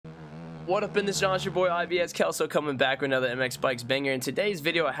What up in this John? It's your boy IBSKELSO coming back with another MX Bikes banger. In today's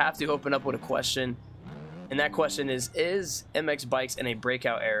video, I have to open up with a question, and that question is MX Bikes in a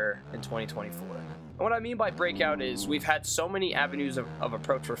breakout era in 2024? And what I mean by breakout is we've had so many avenues of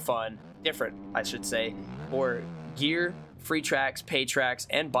approach for fun, different, I should say, for gear, free tracks, pay tracks,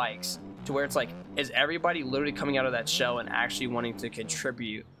 and bikes, to where it's like, is everybody literally coming out of that shell and actually wanting to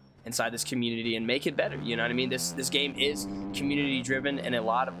contribute inside this community and make it better? You know what I mean? This game is community driven in a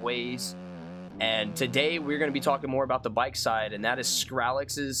lot of ways, and today we're going to be talking more about the bike side, and that is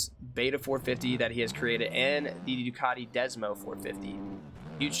Skralex's Beta 450 that he has created and the Ducati Desmo 450.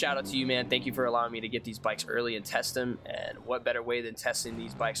 Huge shout out to you, man. Thank you for allowing me to get these bikes early and test them, and what better way than testing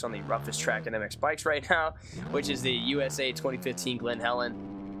these bikes on the roughest track in MX Bikes right now, which is the USA 2015 Glen Helen.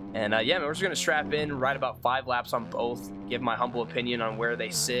 And yeah, man, we're just going to strap in, ride about 5 laps on both, give my humble opinion on where they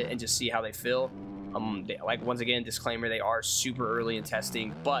sit, and just see how they feel. Like, once again, disclaimer, they are super early in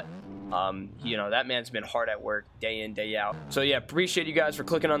testing, but, you know, that man's been hard at work day in, day out. So, yeah, appreciate you guys for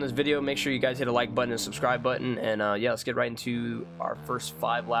clicking on this video. Make sure you guys hit a like button and subscribe button. And, yeah, let's get right into our first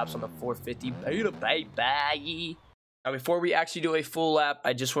 5 laps on the 450 Beta, baby. Now, before we actually do a full lap,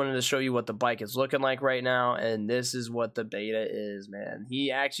 I just wanted to show you what the bike is looking like right now, and this is what the Beta is, man.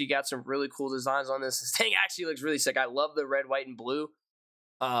 He actually got some really cool designs on this. This thing actually looks really sick. I love the red, white, and blue.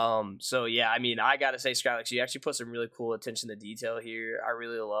 So yeah, I mean, I gotta say, Skralex, you actually put some really cool attention to detail here. I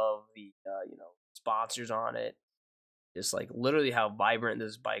really love the, you know, sponsors on it. Just like literally how vibrant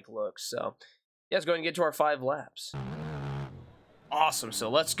this bike looks. So yeah, let's go ahead and get to our 5 laps. Awesome.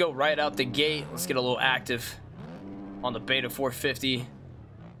 So let's go right out the gate. Let's get a little active on the Beta 450,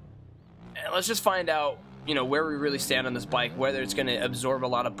 and let's just find out, you know, where we really stand on this bike, whether it's going to absorb a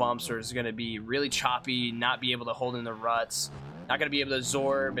lot of bumps or it's going to be really choppy, not be able to hold in the ruts, not going to be able to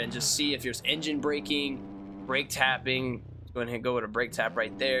absorb, and just see if there's engine braking, brake tapping. Let's go ahead and go with a brake tap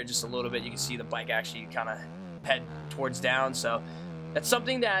right there, just a little bit. You can see the bike actually kind of head towards down. So that's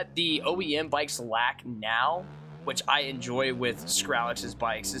something that the OEM bikes lack now, which I enjoy with Skralex's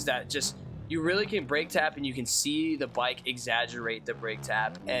bikes, is that just you really can brake tap and you can see the bike exaggerate the brake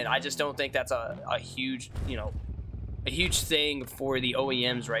tap. And I just don't think that's a huge, you know, a huge thing for the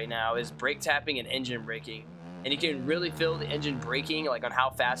OEMs right now, is brake tapping and engine braking. And you can really feel the engine braking, like on how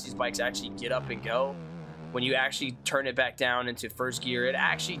fast these bikes actually get up and go. When you actually turn it back down into first gear, it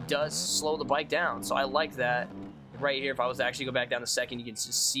actually does slow the bike down. So I like that. Right here, if I was to actually go back down to second, you can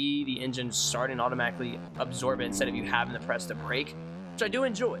just see the engine starting to automatically absorb it instead of you having to press the brake, which I do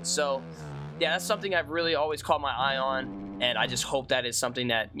enjoy. So yeah, that's something I've really always caught my eye on, and I just hope that is something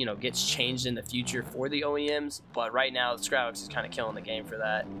that, you know, gets changed in the future for the OEMs. But right now, Skralex is kind of killing the game for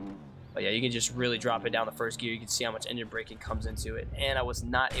that. But yeah, you can just really drop it down the first gear. You can see how much engine braking comes into it, and I was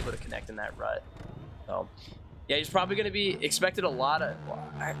not able to connect in that rut. So yeah, he's probably going to be expected a lot of,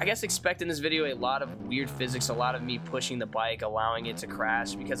 I guess, expect in this video a lot of weird physics, a lot of me pushing the bike, allowing it to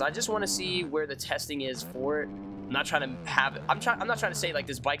crash, because I just want to see where the testing is for it. I'm not trying to have it. I'm not trying to say like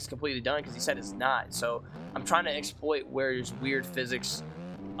this bike's completely done, because he said it's not. So I'm trying to exploit where there's weird physics,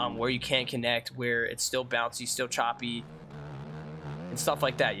 where you can't connect, where it's still bouncy, still choppy, and stuff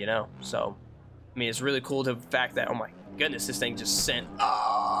like that, you know. So I mean, it's really cool to the fact that, oh my goodness, this thing just sent.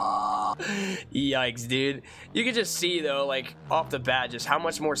 Oh, yikes, dude. You can just see though, like off the bat, just how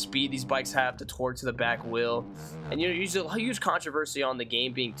much more speed these bikes have, the torque to the back wheel. And you know, there's a huge controversy on the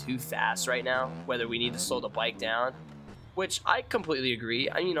game being too fast right now, whether we need to slow the bike down, which I completely agree.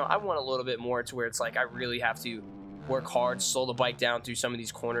 You know, I want a little bit more to where it's like I really have to work hard, slow the bike down through some of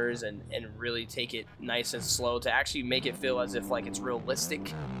these corners, and really take it nice and slow to actually make it feel as if like it's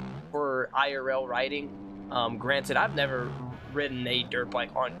realistic for IRL riding. Granted, I've never ridden a dirt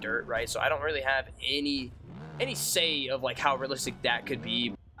bike on dirt, right? So I don't really have any say of like how realistic that could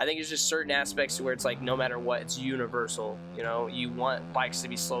be. I think there's just certain aspects to where it's like no matter what, it's universal. You know, you want bikes to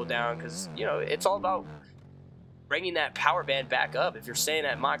be slowed down because, you know, it's all about bringing that power band back up. If you're staying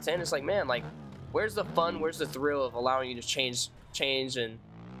at Mach 10, it's like, man, like, where's the fun? Where's the thrill of allowing you to change and,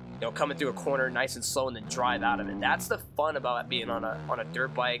 you know, coming through a corner nice and slow and then drive out of it? That's the fun about being on a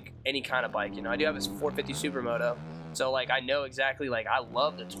dirt bike, any kind of bike. You know, I do have this 450 Supermoto, so like I know exactly, like I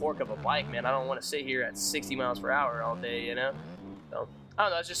love the torque of a bike, man. I don't want to sit here at 60 miles per hour all day, you know. So I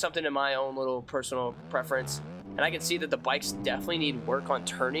don't know, it's just something in my own little personal preference, and I can see that the bikes definitely need work on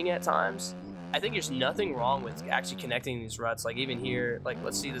turning at times. I think there's nothing wrong with actually connecting these ruts. Like even here, like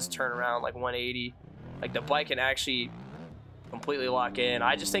let's see this turn around like 180, like the bike can actually completely lock in.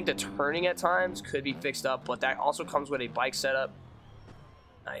 I just think the turning at times could be fixed up, but that also comes with a bike setup.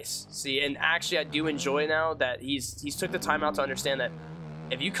 Nice. See, and actually I do enjoy now that he's took the time out to understand that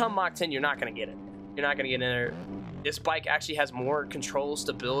if you come Mach 10, you're not going to get it. You're not going to get in there. this bike actually has more control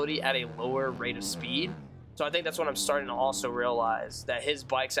stability at a lower rate of speed. So I think that's what I'm starting to also realize, that his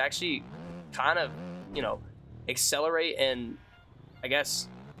bikes actually kind of, you know, accelerate and I guess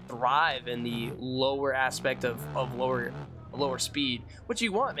thrive in the lower aspect of lower speed, which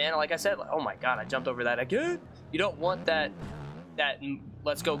you want, man. Like I said, like, oh my god, I jumped over that again. You don't want that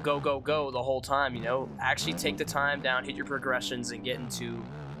let's go the whole time, you know. Actually take the time down, hit your progressions, and get into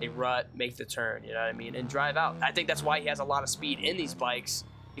a rut, make the turn, you know what I mean, and drive out. I think that's why he has a lot of speed in these bikes,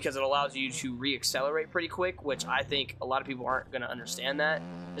 because it allows you to re-accelerate pretty quick, which I think a lot of people aren't going to understand that.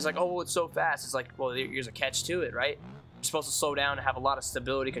 It's like, oh, it's so fast. It's like, well, there's a catch to it, right? You're supposed to slow down and have a lot of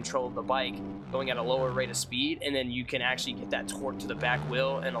stability control of the bike going at a lower rate of speed, and then you can actually get that torque to the back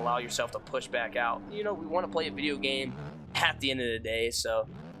wheel and allow yourself to push back out. You know, we want to play a video game at the end of the day, so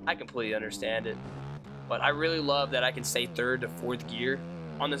I completely understand it. But I really love that I can stay third to fourth gear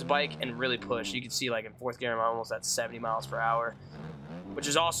on this bike and really push. You can see, like, in fourth gear, I'm almost at 70 miles per hour, which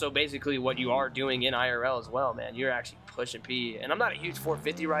is also basically what you are doing in IRL as well, man. You're actually pushing P. And I'm not a huge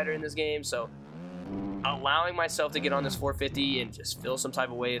 450 rider in this game, so allowing myself to get on this 450 and just feel some type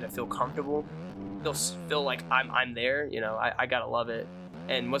of way to feel comfortable, feel like I'm there, you know, I gotta love it.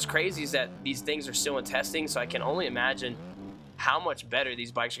 And what's crazy is that these things are still in testing, so I can only imagine how much better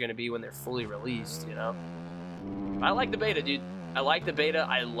these bikes are going to be when they're fully released, you know. I like the beta, dude. I like the beta.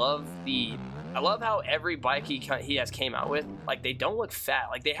 I love how every bike he has came out with, like, they don't look fat.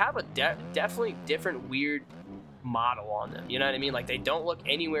 Like, they have a definitely different weird model on them, you know what I mean? Like, they don't look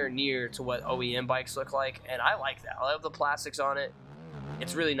anywhere near to what OEM bikes look like, and I like that. I love the plastics on it.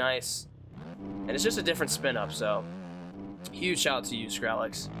 It's really nice, and it's just a different spin up. So huge shout out to you,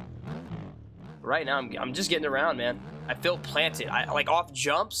 Skrillex. Right now I'm just getting around, man. I feel planted. I like off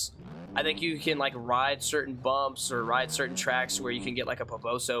jumps. I think you can like ride certain bumps or ride certain tracks where you can get like a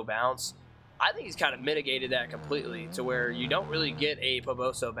Poboso bounce. I think he's kind of mitigated that completely to where you don't really get a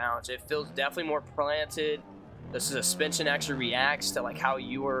Poboso bounce. It feels definitely more planted. The suspension actually reacts to like how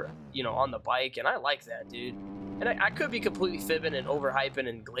you were, you know, on the bike, and I like that, dude. And I could be completely fibbing and overhyping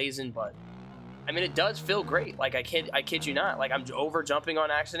and glazing, but I mean, it does feel great. Like, I kid you not. Like, I'm over jumping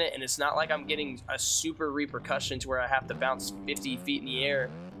on accident, and it's not like I'm getting a super repercussion to where I have to bounce 50 feet in the air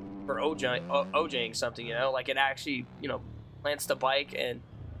for OJing something, you know? Like, it actually, you know, plants the bike, and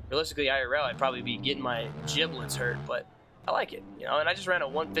realistically, IRL, I'd probably be getting my giblets hurt, but I like it, you know? And I just ran a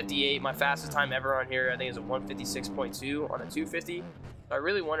 158. My fastest time ever on here, I think, is a 156.2 on a 250. So I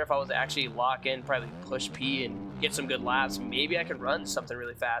really wonder if I was to actually lock in, probably push P and get some good laps, maybe I could run something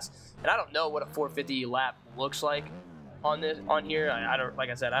really fast. And I don't know what a 450 lap looks like on here. I don't, like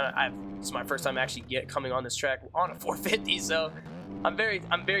I said, it's my first time actually coming on this track on a 450, so I'm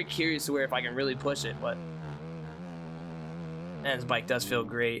very curious to where if I can really push it. But man, this bike does feel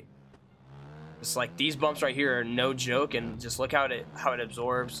great. It's like these bumps right here are no joke, and just look how it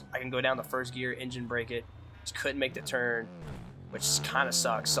absorbs. I can go down the first gear, engine brake it, just couldn't make the turn, which kind of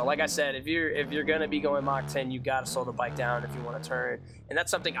sucks. So like I said, if you're gonna be going Mach 10, you gotta slow the bike down if you want to turn, and that's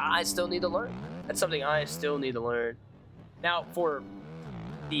something I still need to learn. Now, for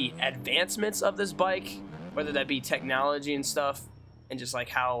the advancements of this bike, whether that be technology and stuff, and just like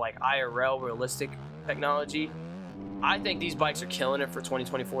how like IRL realistic technology, I think these bikes are killing it for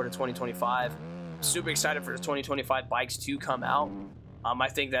 2024 to 2025. Super excited for the 2025 bikes to come out. I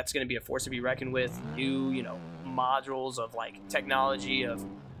think that's going to be a force to be reckoned with. New, you know, modules of like technology of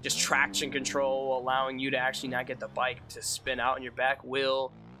just traction control, allowing you to actually not get the bike to spin out in your back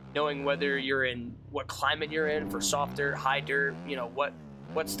wheel, knowing whether you're in what climate you're in for soft dirt, high dirt, you know,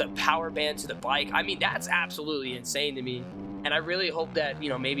 what's the power band to the bike. I mean, that's absolutely insane to me. And I really hope that, you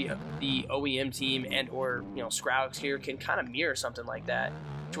know, maybe the OEM team and or, you know, Skrillex here can kind of mirror something like that,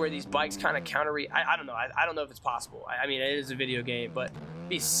 to where these bikes kind of I don't know. I don't know if it's possible. I mean, it is a video game, but it'd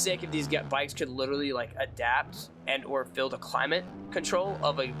be sick if these bikes could literally like adapt and or feel the climate control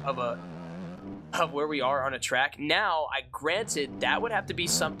of where we are on a track. Now, granted, that would have to be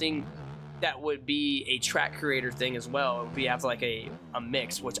something that would be a track creator thing as well. It would be have like a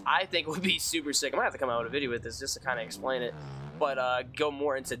mix, which I think would be super sick. I might have to come out with a video with this just to kind of explain it, but go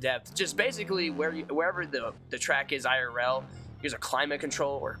more into depth. Just basically wherever the track is IRL, there's a climate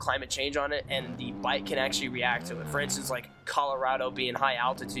control or climate change on it, and the bike can actually react to it. For instance, like Colorado being high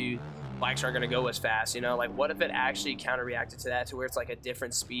altitude, bikes aren't going to go as fast, you know? Like, what if it actually counter-reacted to that, to where it's like a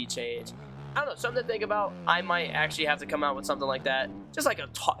different speed change? I don't know, something to think about. I might actually have to come out with something like that, just like a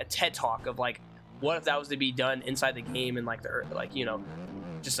TED talk of like, what if that was to be done inside the game and like you know,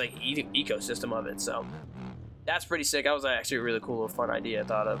 just like ecosystem of it. So That's pretty sick. That was actually a really cool little fun idea I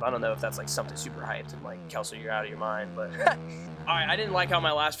thought of. I don't know if that's like something super hyped and like Kelso, you're out of your mind, but all right. I didn't like how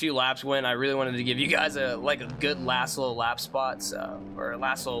my last few laps went. I really wanted to give you guys a good last little lap spots or a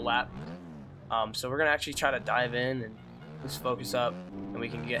last little lap. So we're gonna actually try to dive in and just focus up, and we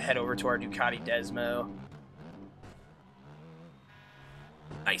can head over to our Ducati Desmo.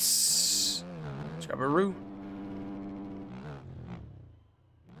 Nice. Scrubberoo.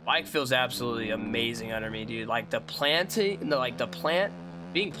 Bike feels absolutely amazing under me, dude. Like the planting,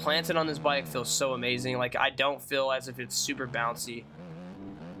 being planted on this bike feels so amazing. Like I don't feel as if it's super bouncy.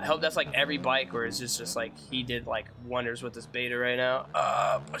 I hope that's like every bike, or is this just like he did like wonders with this beta right now.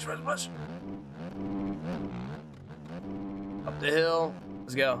 Push. Up the hill.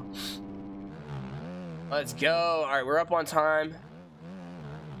 Let's go. Let's go. All right, we're up on time.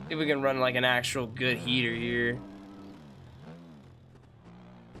 See if we can run like an actual good heater here.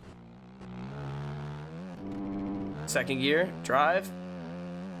 Second gear, drive.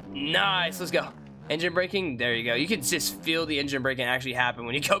 Nice, let's go. Engine braking, there you go. You can just feel the engine braking actually happen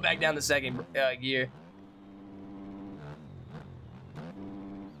when you go back down the second gear.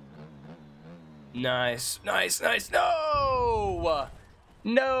 Nice. No, I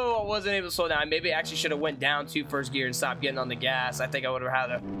wasn't able to slow down. Maybe I actually should have went down to first gear and stopped getting on the gas. I think I would have had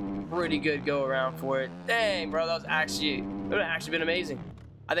a pretty good go around for it. Dang, bro, that would have actually been amazing.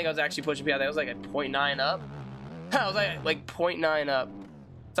 I think I was actually pushing P out. That was like a 0.9 up. I was like 0.9 up.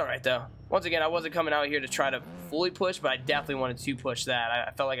 It's all right though. Once again, I wasn't coming out here to try to fully push, but I definitely wanted to push that.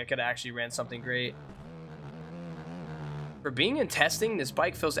 I felt like I could have actually ran something great. For being in testing, this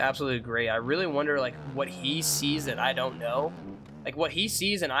bike feels absolutely great. I really wonder like what he sees that I don't know. Like what he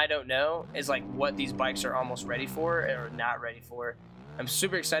sees and I don't know is like what these bikes are almost ready for or not ready for. I'm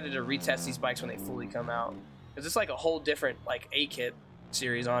super excited to retest these bikes when they fully come out, because it's like a whole different like A-kit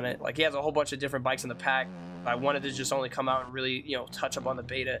series on it. Like he has a whole bunch of different bikes in the pack. I wanted to just only come out and really, you know, touch up on the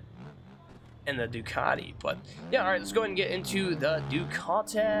Beta and the Ducati. But yeah, all right, let's go ahead and get into the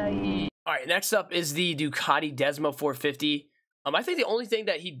Ducati. All right, next up is the Ducati Desmo 450. I think the only thing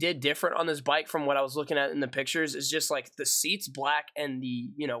that he did different on this bike from what I was looking at in the pictures is just like the seats black and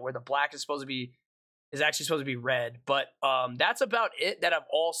the, you know, where the black is supposed to be is actually supposed to be red. But that's about it that I've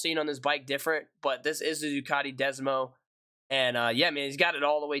all seen on this bike different. But this is the Ducati Desmo. And yeah, man, he's got it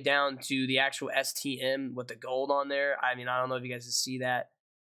all the way down to the actual STM with the gold on there. I mean, I don't know if you guys can see that.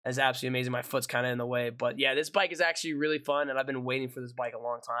 That's absolutely amazing. My foot's kind of in the way. But yeah, this bike is actually really fun, and I've been waiting for this bike a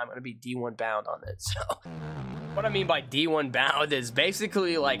long time. I'm going to be D1 bound on it. So what I mean by D1 bound is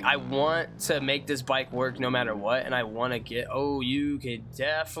basically like I want to make this bike work no matter what, and I want to get, oh, you can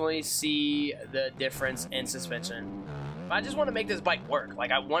definitely see the difference in suspension. I just want to make this bike work.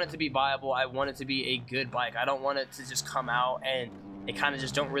 Like I want it to be viable. I want it to be a good bike. I don't want it to just come out and they kind of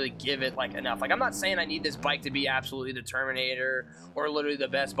just don't really give it like enough. Like I'm not saying I need this bike to be absolutely the Terminator or literally the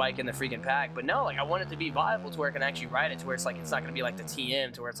best bike in the freaking pack, but no, like I want it to be viable to where I can actually ride it, to where it's like it's not going to be like the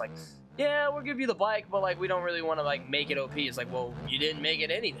TM, to where it's like, yeah, we'll give you the bike, but like we don't really want to like make it OP. It's like, well, you didn't make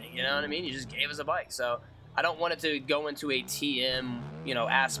it anything, you know what I mean? You just gave us a bike. So I don't want it to go into a TM, you know,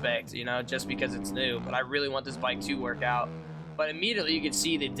 aspect, you know, just because it's new, but I really want this bike to work out. But immediately you can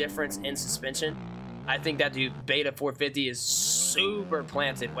see the difference in suspension. I think that the Beta 450 is super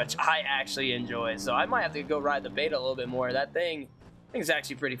planted, which I actually enjoy. So I might have to go ride the Beta a little bit more. That thing is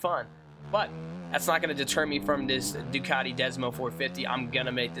actually pretty fun. But that's not going to deter me from this Ducati Desmo 450. I'm going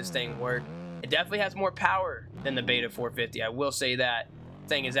to make this thing work. It definitely has more power than the Beta 450. I will say that.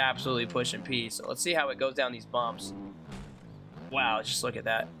 Thing is absolutely pushing P. So let's see how it goes down these bumps. Wow, just look at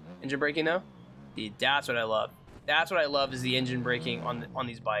that. Engine braking though? Dude, that's what I love. That's what I love, is the engine braking on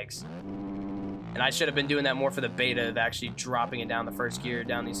these bikes. And I should have been doing that more for the Beta, of actually dropping it down the first gear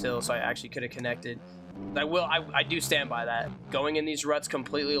down these hills, so I actually could have connected. I do stand by that. Going in these ruts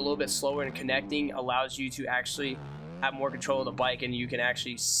completely a little bit slower and connecting allows you to actually have more control of the bike, and you can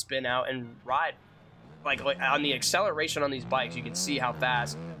actually spin out and ride. Like on the acceleration on these bikes, you can see how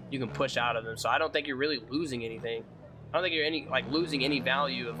fast you can push out of them. So I don't think you're really losing anything. I don't think you're losing any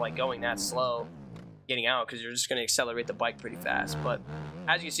value of like going that slow getting out, because you're just going to accelerate the bike pretty fast. But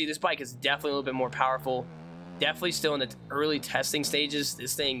as you can see, this bike is definitely a little bit more powerful. Definitely still in the early testing stages.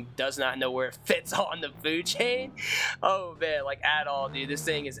 This thing does not know where it fits on the food chain. Oh man, like at all, dude. This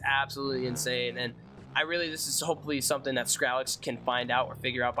thing is absolutely insane. And this is hopefully something that Scralex can find out or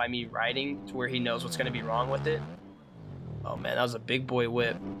figure out by me riding, to where he knows what's going to be wrong with it. Oh man, that was a big boy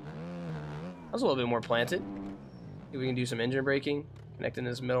whip. That was a little bit more planted. Maybe we can do some engine braking, connecting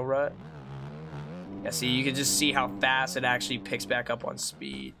this middle rut. Yeah, see, you can just see how fast it actually picks back up on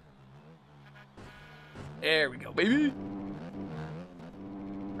speed. There we go, baby.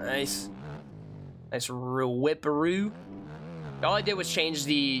 Nice. Nice real whipperoo. All I did was change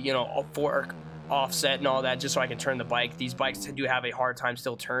the, you know, fork offset and all that just so I can turn the bike. These bikes do have a hard time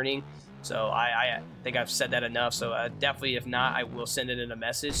still turning. So I think I've said that enough. So definitely, if not, I will send it in a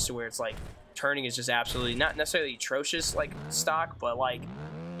message to where it's like turning is just absolutely not necessarily atrocious like stock, but like,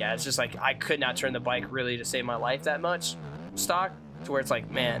 yeah, it's just like I could not turn the bike really to save my life that much stock to where it's like,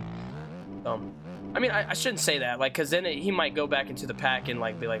 man. I mean, I shouldn't say that, like, because then he might go back into the pack and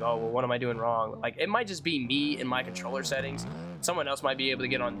like be like, oh, well, what am I doing wrong? Like, it might just be me and my controller settings. Someone else might be able to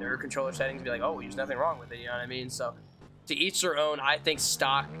get on their controller settings and be like, oh, there's nothing wrong with it, you know what I mean? So to each their own. I think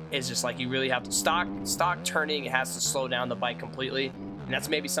stock is just like, you really have to stock turning. It has to slow down the bike completely, and that's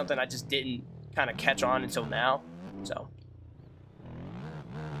maybe something I just didn't kind of catch on until now. So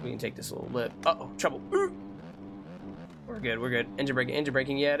we can take this little lip. Uh-oh, trouble. We're good. Engine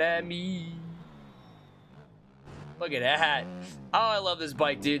braking. Yeah, that me. Look at that. Oh, I love this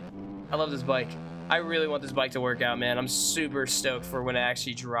bike, dude. I love this bike. I really want this bike to work out, man. I'm super stoked for when it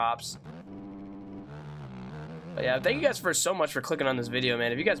actually drops. But yeah, thank you guys so much for clicking on this video,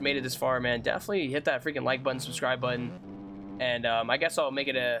 man. If you guys made it this far, man, definitely hit that freaking like button, subscribe button. And I guess I'll make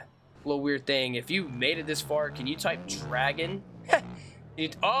it a little weird thing. If you made it this far, can you type dragon?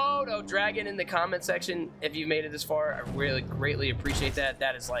 Oh, no, dragon in the comment section if you made it this far. I really greatly appreciate that.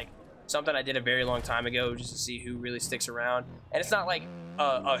 That is like something I did a very long time ago just to see who really sticks around. And it's not like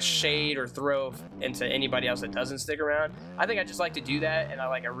a shade or throw into anybody else that doesn't stick around. I think I just like to do that, and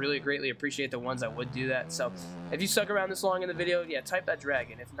I really greatly appreciate the ones that would do that. So if you stuck around this long in the video, yeah, type that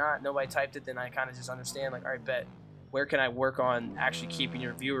dragon. If not, nobody typed it, then I kind of just understand, like, all right, bet, where can I work on actually keeping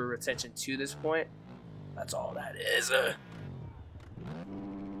your viewer retention to this point? That's all that is.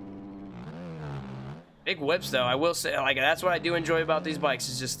 Big whips, though. I will say, like, that's what I do enjoy about these bikes,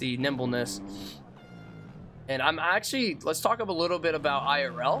 is just the nimbleness. And I'm actually, let's talk a little bit about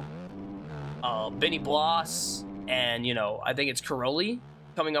IRL. Benny Bloss and, you know, I think it's Caroli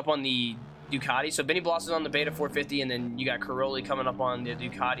coming up on the Ducati. So Benny Bloss is on the Beta 450, and then you got Caroli coming up on the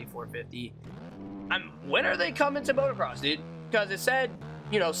Ducati 450. When are they coming to motocross, dude? Because it said,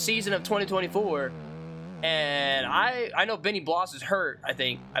 you know, season of 2024. And I know Benny Bloss is hurt,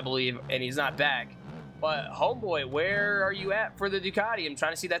 I believe, and he's not back. But, homeboy, where are you at for the Ducati? I'm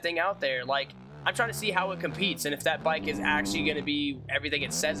trying to see that thing out there. Like, I'm trying to see how it competes and if that bike is actually going to be everything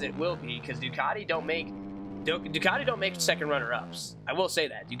it says it will be. Because Ducati don't make second runner-ups. I will say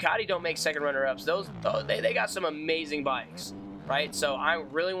that. Ducati don't make second runner-ups. They got some amazing bikes, right? So, I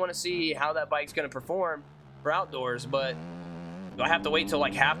really want to see how that bike's going to perform for outdoors. But do I have to wait till,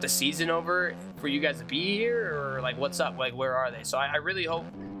 like, half the season over for you guys to be here? Or, like, what's up? Like, where are they? So, I really hope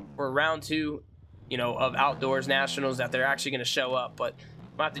for round 2, you know, of outdoors nationals that they're actually going to show up. But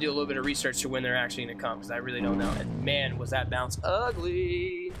I'll have to do a little bit of research to when they're actually going to come, because I really don't know. And man, was that bounce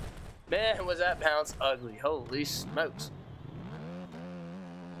ugly. Man, was that bounce ugly. Holy smokes.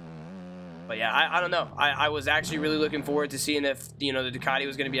 But yeah, I don't know. I was actually really looking forward to seeing if, you know, the Ducati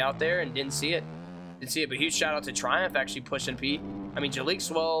was going to be out there, and didn't see it. But huge shout out to Triumph actually pushing Pete. I mean, Jalik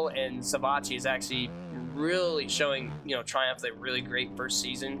Swell and Savacci is actually really showing, you know, Triumph a really great first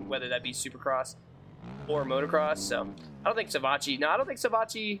season, whether that be Supercross or motocross. So I don't think Savacci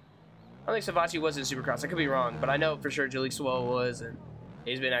was in Supercross. I could be wrong, but I know for sure Jalik Swell was, and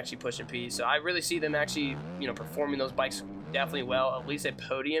he's been actually pushing P. So I really see them actually, you know, performing those bikes definitely well, at least a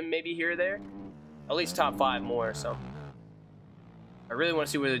podium maybe here or there, at least top 5 more. So I really want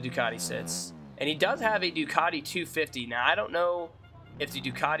to see where the Ducati sits. And he does have a Ducati 250. Now I don't know if the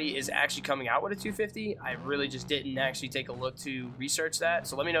Ducati is actually coming out with a 250. I really just didn't actually take a look to research that.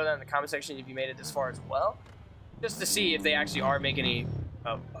 So let me know that in the comment section if you made it this far as well, just to see if they actually are making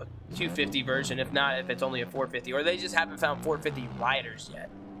a 250 version. If not, if it's only a 450, or they just haven't found 450 riders yet.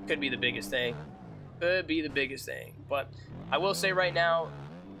 Could be the biggest thing. But I will say right now,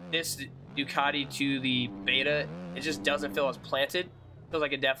 this Ducati to the Beta, it just doesn't feel as planted. Feels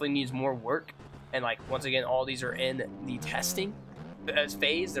like it definitely needs more work. And like, once again, all these are in the testing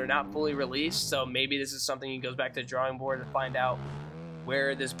phase. They're not fully released, so maybe this is something he goes back to the drawing board to find out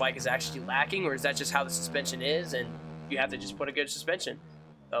where this bike is actually lacking, or is that just how the suspension is, and you have to just put a good suspension.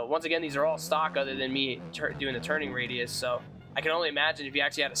 Once again, these are all stock other than me doing the turning radius, so I can only imagine if you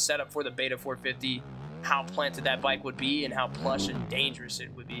actually had a setup for the Beta 450, how planted that bike would be and how plush and dangerous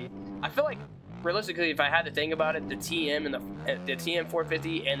it would be. I feel like, realistically, if I had to think about it, the TM and the TM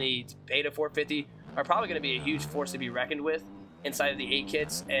 450 and the Beta 450 are probably going to be a huge force to be reckoned with inside of the 8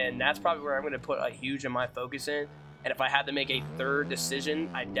 kits, and that's probably where I'm going to put a huge of my focus in. And if I had to make a third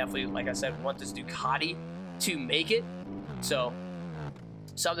decision, I definitely, like I said, want this Ducati to make it. So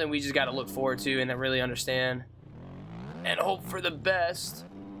something we just got to look forward to and really understand and hope for the best.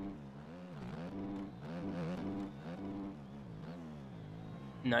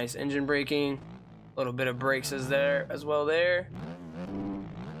 Nice engine braking. A little bit of brakes as well there.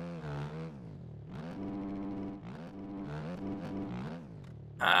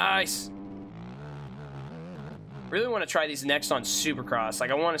 Nice. Really want to try these next on Supercross.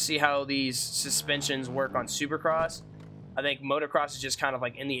 Like, I want to see how these suspensions work on Supercross. I think motocross is just kind of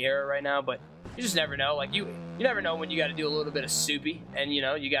like in the air right now, but you just never know. Like, you never know when you got to do a little bit of soupy, and you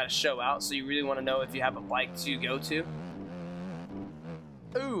know, you got to show out. So you really want to know if you have a bike to go to.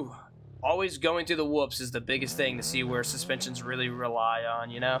 Ooh, always going through the whoops is the biggest thing to see where suspensions really rely on,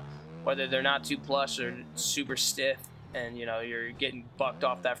 you know, whether they're not too plush or super stiff, and you know, you're getting bucked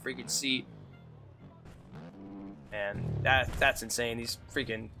off that freaking seat. And that's insane. These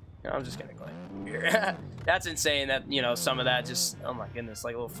freaking, you know, I'm just gonna go here. That's insane that, you know, some of that just, oh my goodness,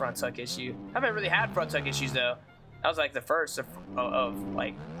 like a little front tuck issue. I haven't really had front tuck issues though. That was like the first of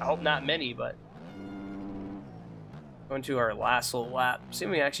like, I hope not many, but going to our last little lap. See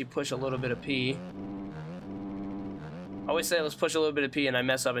if we can actually push a little bit of P. I always say let's push a little bit of P, and I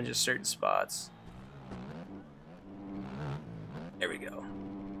mess up in just certain spots. There we go.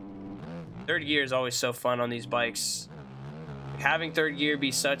 Third gear is always so fun on these bikes. Having third gear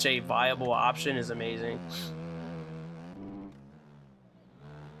be such a viable option is amazing.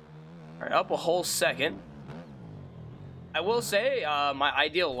 All right, up a whole second. I will say my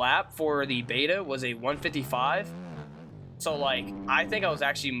ideal lap for the beta was a 155. So like, I think I was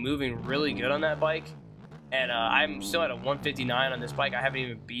actually moving really good on that bike. And I'm still at a 159 on this bike. I haven't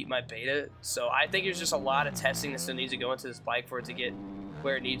even beat my beta. So I think there's just a lot of testing that still needs to go into this bike for it to get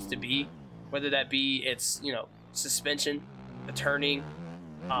where it needs to be. Whether that be its, you know, suspension, the turning,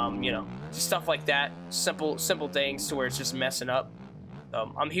 you know, just stuff like that. Simple things to where it's just messing up.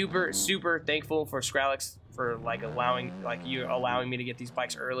 I'm super thankful for Skrillex for like allowing me to get these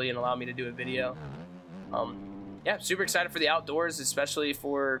bikes early and allow me to do a video. Yeah, super excited for the outdoors, especially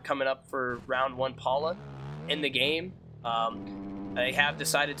for coming up for round 1 Paula in the game. I have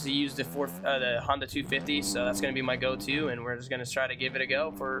decided to use the Honda 250, so that's going to be my go-to, and we're just going to try to give it a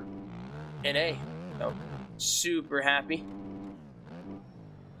go for NA. So super happy.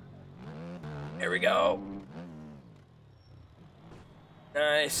 There we go.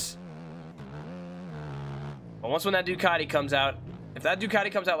 Nice. Well, when that Ducati comes out, if that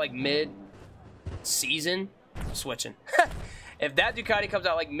Ducati comes out like mid-season, I'm switching. If that Ducati comes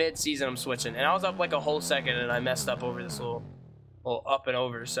out like mid-season, I'm switching. And I was up like a whole second, and I messed up over this little up and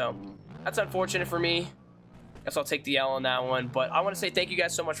over. So that's unfortunate for me. Guess I'll take the L on that one. But I want to say thank you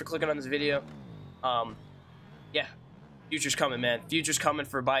guys so much for clicking on this video. Yeah, future's coming, man. Future's coming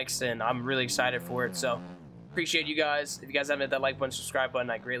for bikes, and I'm really excited for it. So appreciate you guys. If you guys haven't hit that like button, subscribe button,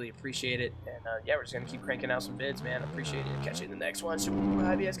 I greatly appreciate it. And yeah, we're just gonna keep cranking out some vids, man. Appreciate it. Catch you in the next one. Super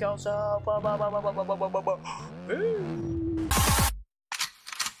IBSKELSO.